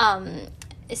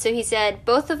 So he said,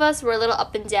 both of us were a little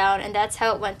up and down, and that's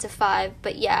how it went to 5.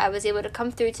 But yeah, I was able to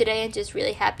come through today and just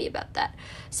really happy about that.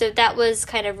 So that was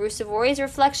kind of Ruusuvuori's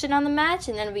reflection on the match,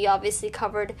 and then we obviously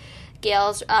covered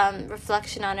Gael's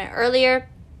reflection on it earlier.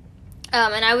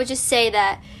 And I would just say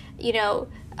that,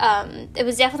 it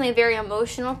was definitely a very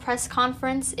emotional press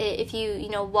conference. If you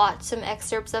watch some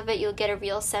excerpts of it, you'll get a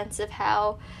real sense of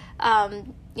how,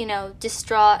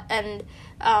 distraught and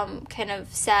kind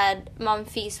of sad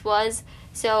Monfils was.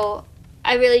 So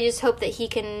I really just hope that he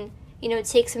can,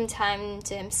 take some time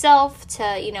to himself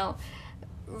to,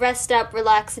 rest up,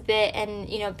 relax a bit, and,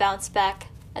 bounce back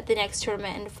at the next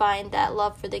tournament and find that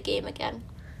love for the game again.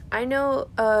 I know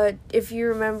if you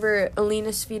remember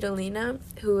Alina Svitolina,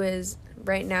 who is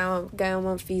right now Gael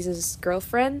Monfils'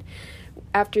 girlfriend,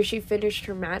 after she finished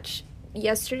her match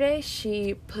yesterday,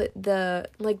 she put that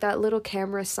little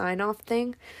camera sign-off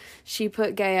thing. She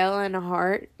put Gael in a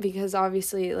heart because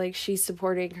obviously she's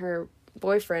supporting her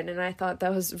boyfriend, and I thought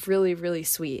that was really, really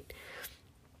sweet.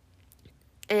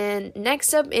 And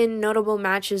next up in notable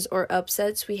matches or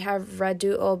upsets, we have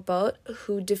Radu Albot,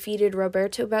 who defeated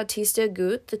Roberto Bautista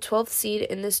Agut, the 12th seed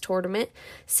in this tournament,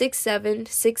 6-7,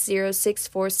 6-0,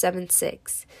 6-4,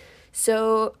 7-6.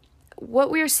 So what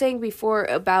we were saying before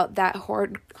about that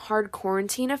hard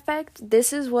quarantine effect,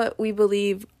 this is what we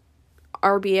believe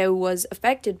RBA was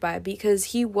affected by, because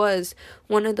he was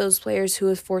one of those players who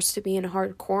was forced to be in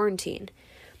hard quarantine.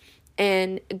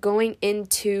 And going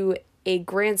into a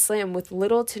Grand Slam with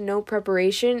little to no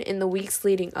preparation in the weeks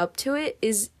leading up to it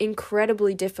is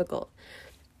incredibly difficult.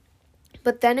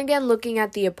 But then again, looking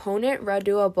at the opponent,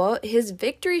 Radu Albot, his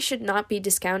victory should not be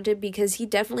discounted because he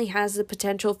definitely has the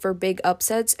potential for big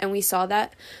upsets, and we saw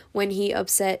that when he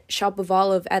upset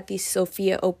Shapovalov at the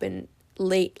Sofia Open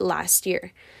late last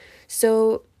year.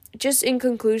 So just in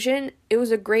conclusion, it was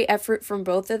a great effort from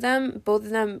both of them. Both of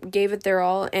them gave it their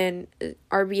all, and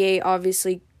RBA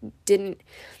obviously didn't.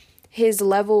 His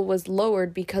level was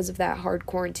lowered because of that hard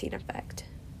quarantine effect.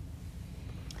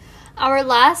 Our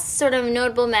last sort of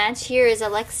notable match here is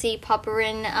Alexei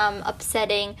Popyrin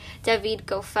upsetting David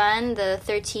Goffin, the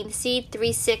 13th seed,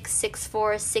 3-6,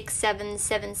 6-4, 6-7,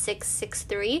 7-6,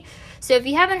 6-3. So if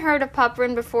you haven't heard of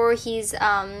Popyrin before, he's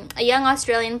a young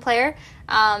Australian player.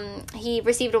 He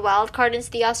received a wild card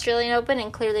into the Australian Open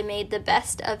and clearly made the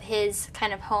best of his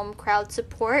kind of home crowd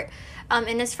support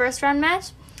in his first round match.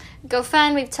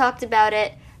 Goffin, we've talked about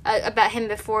him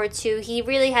before too. He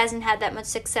really hasn't had that much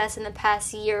success in the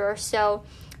past year or so.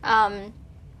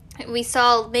 We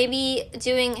saw maybe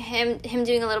him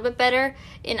doing a little bit better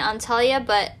in Antalya,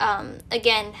 but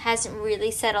again, hasn't really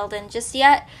settled in just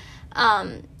yet.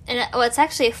 what's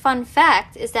actually a fun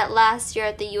fact is that last year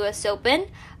at the U.S. Open,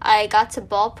 I got to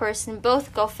ball person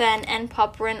both Goffin and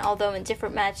Popyrin, although in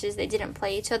different matches they didn't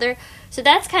play each other. So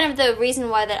that's kind of the reason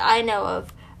why that I know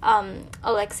of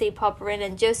Alexei Popyrin,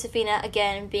 and Josefina,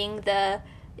 again, being the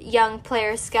young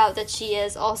player scout that she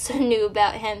is, also knew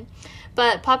about him.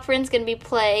 But Popyrin's going to be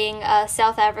playing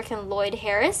South African Lloyd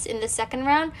Harris in the second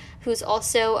round, who's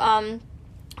also a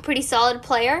pretty solid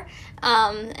player.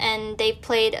 And they've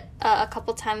played a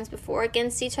couple times before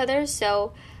against each other,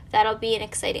 so that'll be an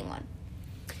exciting one.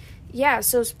 Yeah,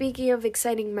 so speaking of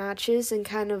exciting matches and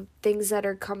kind of things that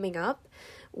are coming up,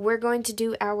 we're going to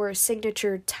do our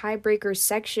signature tiebreaker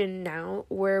section now,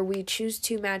 where we choose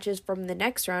 2 matches from the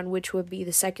next round, which would be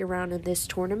the second round of this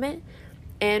tournament,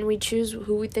 and we choose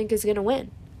who we think is going to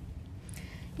win.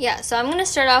 Yeah, so I'm going to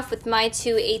start off with my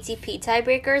 2 ATP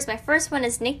tiebreakers. My first one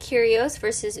is Nick Kyrgios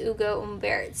versus Ugo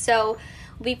Humbert. So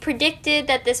we predicted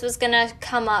that this was going to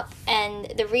come up,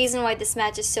 and the reason why this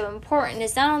match is so important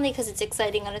is not only because it's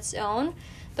exciting on its own,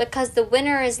 but because the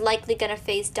winner is likely going to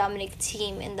face Dominic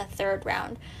Thiem in the third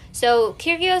round. So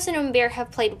Kyrgios and Humbert have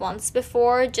played once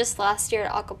before, just last year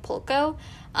at Acapulco,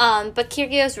 but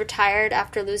Kyrgios retired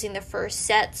after losing the first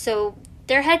set, so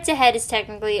their head-to-head is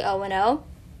technically 0-0.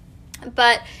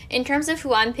 But in terms of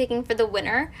who I'm picking for the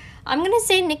winner, I'm going to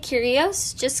say Nick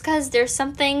Kyrgios, just because there's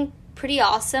something pretty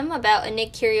awesome about a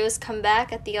Nick Kyrgios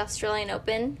comeback at the Australian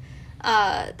Open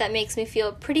that makes me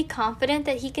feel pretty confident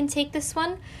that he can take this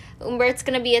one. Humbert's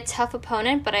going to be a tough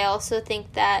opponent, but I also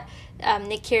think that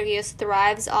Nick Kyrgios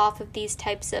thrives off of these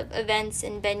types of events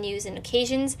and venues and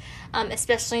occasions,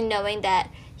 especially knowing that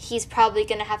he's probably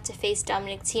going to have to face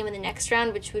Dominic Thiem in the next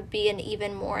round, which would be an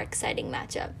even more exciting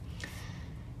matchup.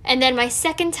 And then my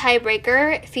second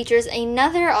tiebreaker features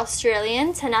another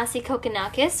Australian, Thanasi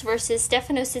Kokkinakis, versus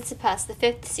Stefanos Tsitsipas, the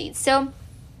 5th seed. So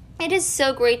it is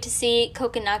so great to see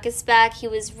Kokkinakis back. He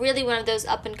was really one of those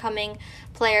up-and-coming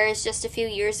players just a few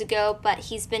years ago, but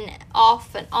he's been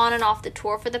off and off the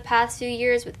tour for the past few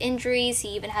years with injuries. He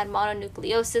even had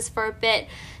mononucleosis for a bit,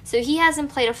 so he hasn't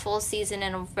played a full season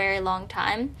in a very long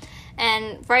time.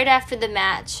 And right after the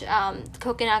match,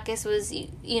 Kokkinakis was,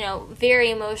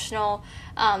 very emotional.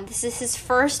 This is his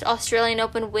first Australian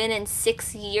Open win in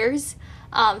 6 years,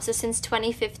 so since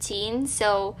 2015.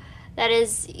 So that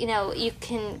is,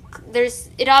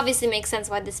 it obviously makes sense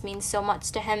why this means so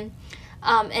much to him.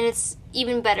 And it's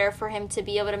even better for him to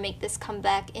be able to make this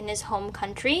comeback in his home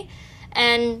country.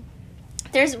 And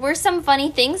were some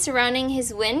funny things surrounding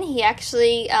his win. He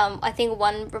actually, I think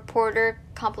one reporter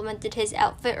complimented his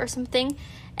outfit or something,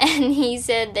 and he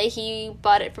said that he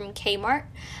bought it from Kmart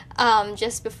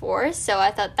just before. So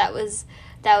I thought that was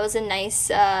a nice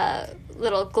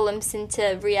little glimpse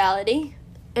into reality.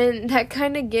 And that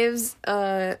kind of gives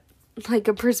a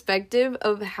perspective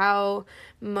of how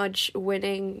much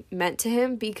winning meant to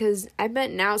him, because I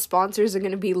bet now sponsors are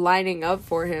going to be lining up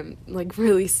for him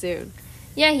really soon.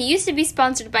 Yeah, he used to be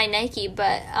sponsored by Nike,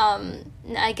 but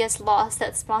I guess lost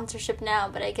that sponsorship now,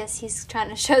 but I guess he's trying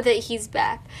to show that he's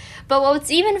back. But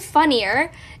what's even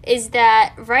funnier is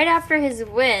that right after his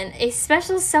win, a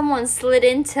special someone slid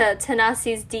into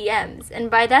Thanasi's DMs, and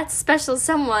by that special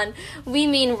someone, we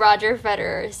mean Roger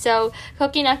Federer. So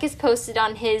Kokkinakis posted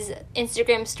on his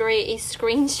Instagram story a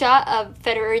screenshot of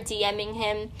Federer DMing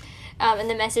him, and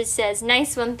the message says,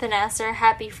 "Nice one, Thanasar,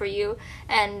 happy for you."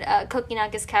 And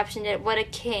Kokkinakis captioned it, "What a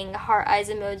king," heart eyes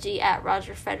emoji at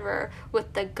Roger Federer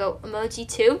with the goat emoji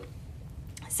too.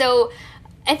 So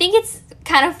I think it's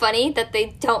kind of funny that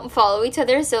they don't follow each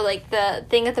other. So the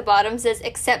thing at the bottom says,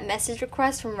 "Accept message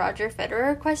request from Roger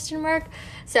Federer?"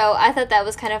 So I thought that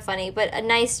was kind of funny, but a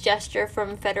nice gesture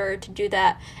from Federer to do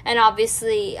that. And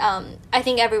obviously, I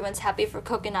think everyone's happy for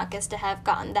Kokkinakis to have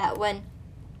gotten that win.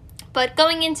 But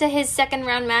going into his second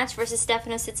round match versus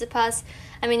Stefanos Tsitsipas,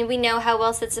 we know how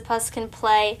well Tsitsipas can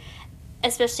play,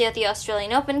 especially at the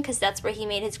Australian Open, because that's where he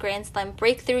made his Grand Slam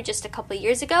breakthrough just a couple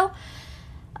years ago.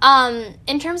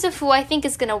 In terms of who I think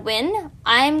is going to win,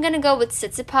 I'm going to go with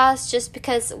Tsitsipas, just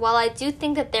because while I do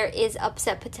think that there is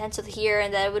upset potential here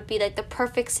and that it would be the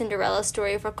perfect Cinderella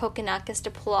story for Kokkinakis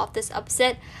to pull off this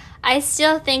upset, I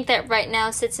still think that right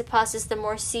now Tsitsipas is the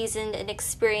more seasoned and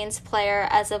experienced player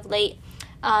as of late.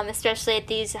 Especially at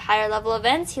these higher level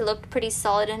events. He looked pretty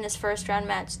solid in his first round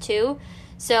match too.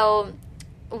 So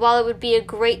while it would be a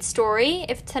great story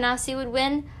if Thanasi would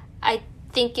win, I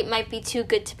think it might be too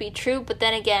good to be true. But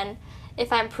then again,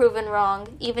 if I'm proven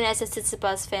wrong, even as a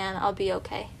Tsitsipas fan, I'll be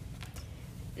okay.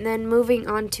 And then moving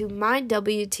on to my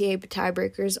WTA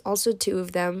tiebreakers, also 2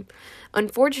 of them.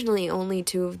 Unfortunately, only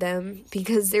 2 of them,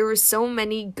 because there were so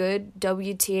many good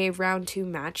WTA round 2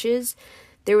 matches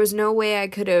there was no way I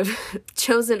could have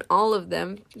chosen all of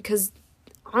them because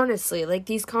honestly, like,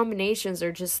 these combinations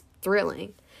are just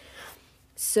thrilling.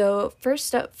 So,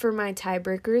 first up for my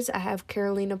tiebreakers, I have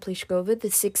Karolina Pliskova, the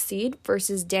 6th seed,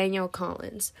 versus Danielle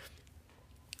Collins.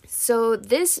 So,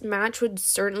 this match would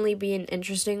certainly be an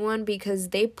interesting one because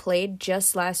they played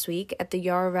just last week at the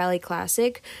Yarra Valley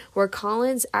Classic, where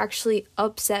Collins actually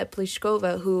upset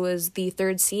Pliskova, who was the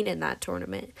 3rd seed in that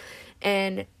tournament.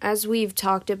 And as we've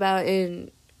talked about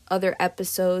in other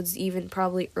episodes, even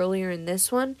probably earlier in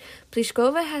this one,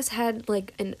 Pliskova has had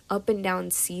like an up and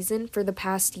down season for the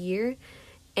past year,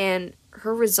 and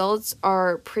her results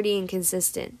are pretty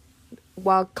inconsistent.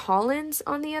 While Collins,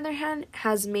 on the other hand,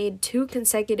 has made 2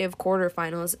 consecutive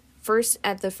quarterfinals, first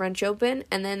at the French Open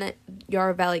and then at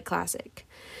Yarra Valley Classic.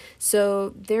 So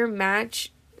their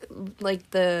match,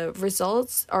 like, the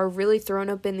results are really thrown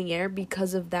up in the air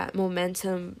because of that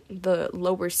momentum the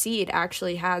lower seed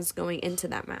actually has going into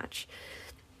that match.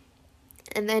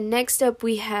 And then next up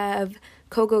we have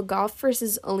Coco Gauff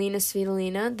versus Alina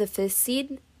Svitolina, the 5th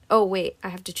seed. Oh wait, I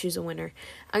have to choose a winner.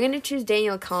 I'm going to choose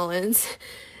Danielle Collins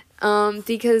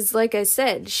because, like I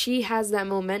said, she has that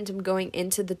momentum going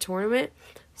into the tournament,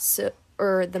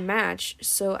 or the match,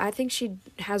 so I think she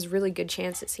has really good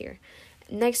chances here.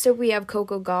 Next up, we have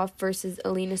Coco Gauff versus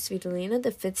Alina Svitolina,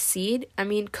 the 5th seed. I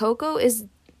mean, Coco is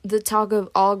the talk of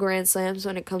all Grand Slams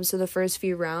when it comes to the first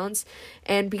few rounds,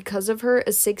 and because of her, a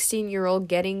 16-year-old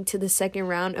getting to the second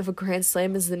round of a Grand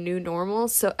Slam is the new normal,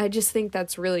 so I just think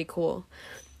that's really cool.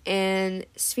 And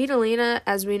Svitolina,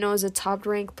 as we know, is a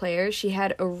top-ranked player. She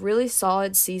had a really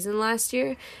solid season last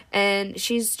year, and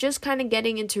she's just kind of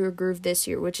getting into her groove this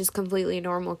year, which is completely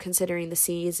normal considering the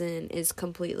season is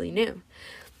completely new.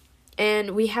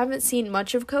 And we haven't seen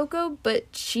much of Coco, but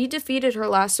she defeated her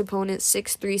last opponent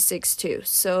 6-3, 6-2.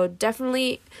 So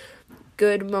definitely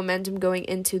good momentum going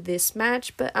into this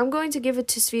match. But I'm going to give it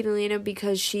to Svitolina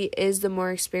because she is the more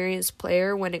experienced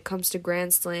player when it comes to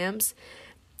Grand Slams.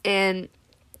 And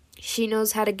she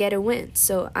knows how to get a win.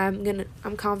 So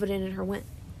I'm confident in her win.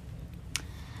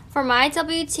 For my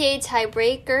WTA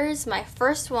tiebreakers, my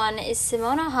first one is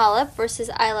Simona Halep versus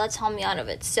Ajla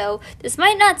Tomljanovic. So this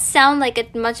might not sound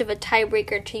like much of a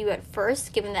tiebreaker to you at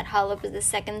first, given that Halep is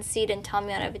the 2nd seed and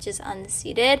Tomljanovic is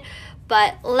unseeded,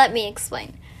 but let me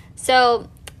explain. So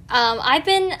I've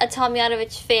been a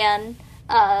Tomljanovic fan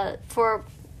for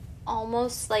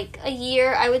almost like a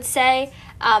year, I would say,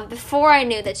 before I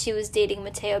knew that she was dating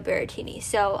Matteo Berrettini.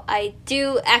 So I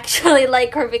do actually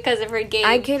like her because of her game.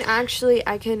 I can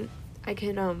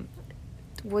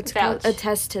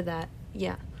attest to that.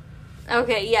 Yeah.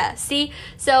 Okay, yeah. See,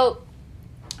 so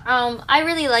I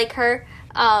really like her,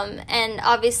 and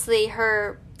obviously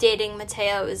her dating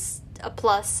Matteo is a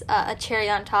plus, a cherry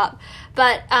on top.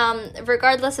 But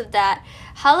regardless of that,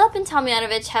 Halep and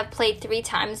Tomljanovic have played 3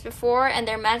 times before, and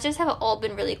their matches have all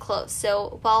been really close.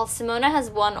 So while Simona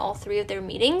has won all 3 of their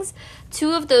meetings,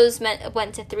 2 of those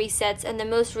went to 3 sets, and the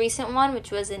most recent one, which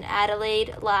was in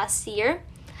Adelaide last year,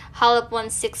 Halep won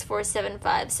 6-4,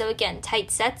 7-5. So again,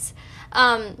 tight sets.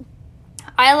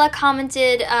 Ajla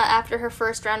commented after her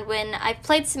first round win, "I've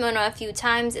played Simona a few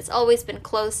times. It's always been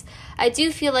close. I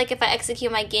do feel like if I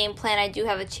execute my game plan, I do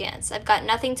have a chance. I've got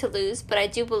nothing to lose, but I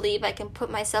do believe I can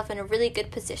put myself in a really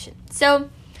good position." So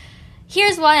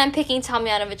here's why I'm picking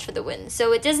Tomljanovic for the win.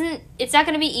 So it's not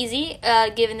going to be easy,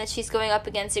 given that she's going up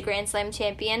against a Grand Slam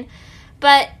champion.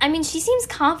 But, I mean, she seems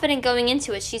confident going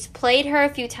into it. She's played her a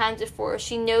few times before.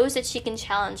 She knows that she can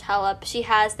challenge Halep. She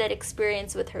has that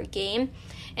experience with her game.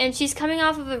 And she's coming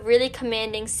off of a really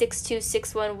commanding 6-2,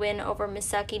 6-1 win over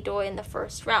Misaki Doi in the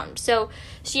first round. So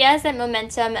she has that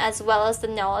momentum as well as the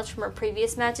knowledge from her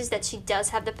previous matches that she does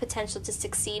have the potential to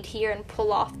succeed here and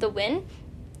pull off the win.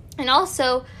 And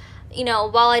also, you know,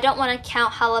 while I don't want to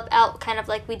count Halep out kind of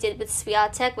like we did with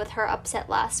Swiatek with her upset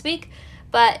last week,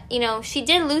 but, you know, she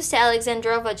did lose to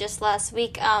Alexandrova just last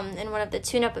week in one of the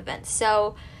tune-up events.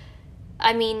 So,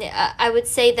 I mean, I would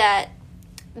say that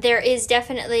there is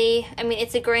definitely, I mean,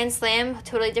 it's a Grand Slam, a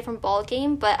totally different ball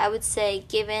game, but I would say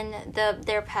given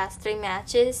their past 3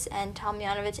 matches and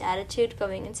Tomljanovic's attitude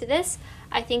going into this,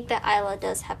 I think that Ajla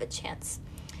does have a chance.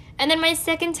 And then my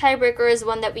second tiebreaker is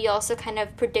one that we also kind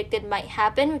of predicted might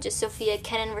happen, which is Sofia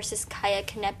Kenin versus Kaia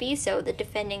Kanepi, so the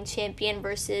defending champion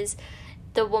versus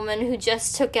the woman who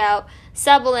just took out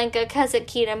Sabalenka,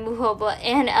 Kasatkina, Muchova,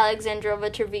 and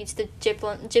Alexandrova to reach the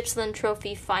Gippsland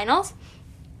Trophy finals.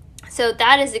 So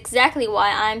that is exactly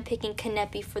why I'm picking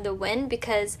Kanepi for the win,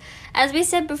 because as we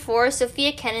said before,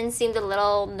 Sofia Kenin seemed a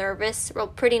little nervous,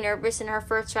 pretty nervous in her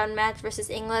first round match versus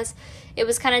Inglis. It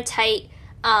was kind of tight.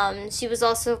 She was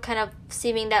also kind of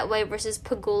seeming that way versus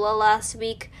Pegula last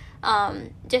week.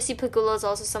 Jessie Pegula is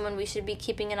also someone we should be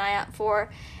keeping an eye out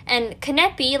for. And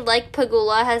Kanepi, like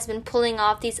Pegula, has been pulling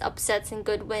off these upsets and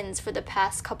good wins for the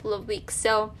past couple of weeks.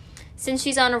 So since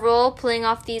she's on a roll, pulling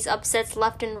off these upsets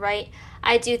left and right,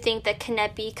 I do think that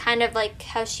Kanepi, kind of like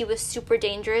how she was super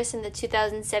dangerous in the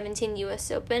 2017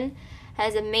 U.S. Open,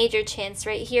 has a major chance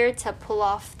right here to pull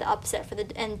off the upset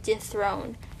and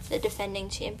dethrone the defending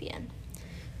champion.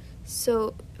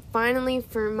 So finally,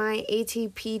 for my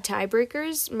ATP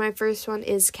tiebreakers, my first one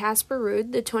is Casper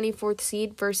Ruud, the 24th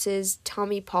seed, versus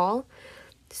Tommy Paul.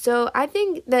 So I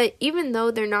think that even though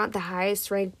they're not the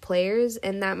highest ranked players,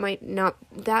 and that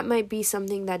might be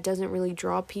something that doesn't really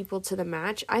draw people to the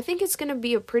match, I think it's going to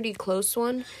be a pretty close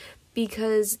one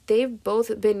because they've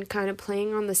both been kind of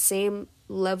playing on the same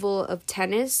level of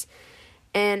tennis.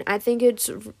 And I think it's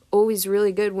always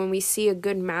really good when we see a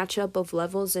good matchup of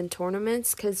levels in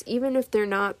tournaments, because even if they're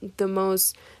not the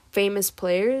most famous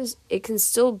players, it can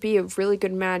still be a really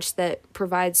good match that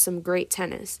provides some great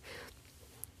tennis.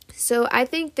 So I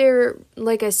think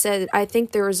like I said, I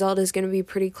think the result is going to be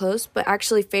pretty close, but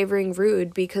actually favoring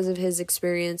Ruud because of his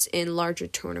experience in larger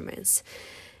tournaments.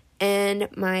 And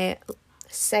my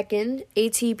second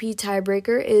ATP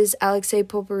tiebreaker is Alexei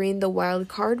Popyrin, the wild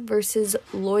card, versus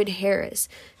Lloyd Harris.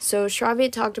 So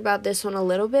Shravya talked about this one a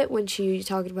little bit when she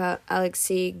talked about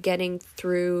Alexei getting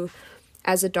through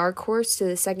as a dark horse to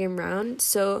the second round.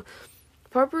 So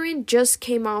Popyrin just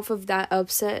came off of that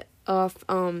upset of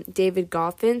David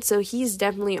Goffin, so he's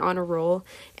definitely on a roll.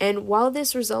 And while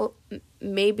this result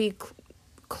may be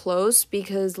close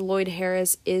because Lloyd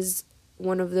Harris is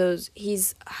one of those,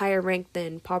 he's higher ranked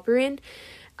than Popyrin,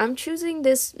 I'm choosing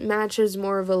this match as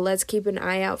more of a let's keep an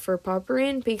eye out for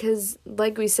Popyrin because,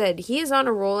 like we said, he is on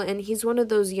a roll and he's one of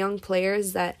those young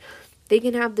players that they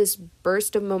can have this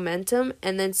burst of momentum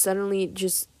and then suddenly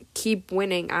just keep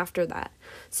winning after that.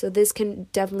 So this can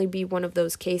definitely be one of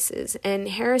those cases. And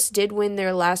Harris did win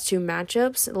their last two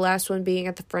matchups, the last one being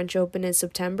at the French Open in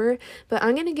September. But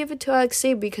I'm going to give it to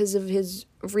Alexei because of his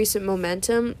recent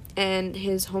momentum and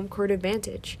his home court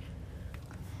advantage.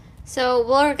 So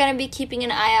we're going to be keeping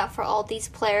an eye out for all these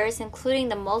players, including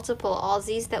the multiple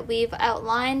Aussies that we've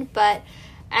outlined. But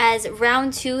as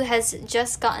round 2 has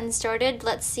just gotten started,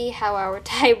 let's see how our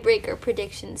tiebreaker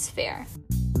predictions fare.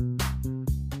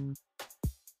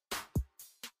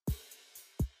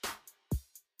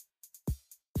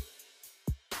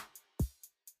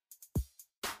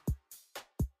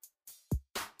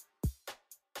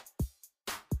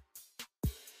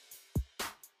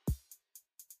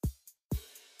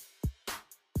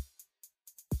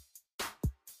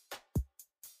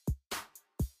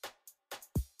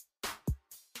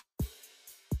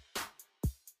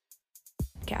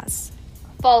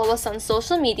 Follow us on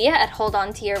social media at Hold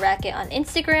On To Your Racket on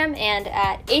Instagram and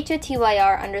at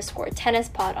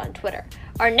HOTYR_tennispod on Twitter.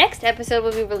 Our next episode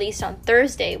will be released on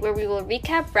Thursday, where we will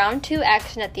recap round 2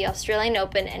 action at the Australian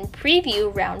Open and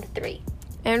preview round 3.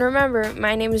 And remember,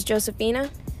 my name is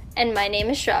Josephina. And my name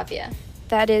is Shravya.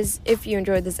 That is, if you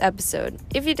enjoyed this episode.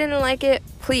 If you didn't like it,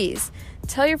 please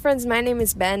tell your friends my name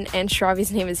is Ben and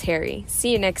Shravya's name is Harry.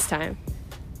 See you next time.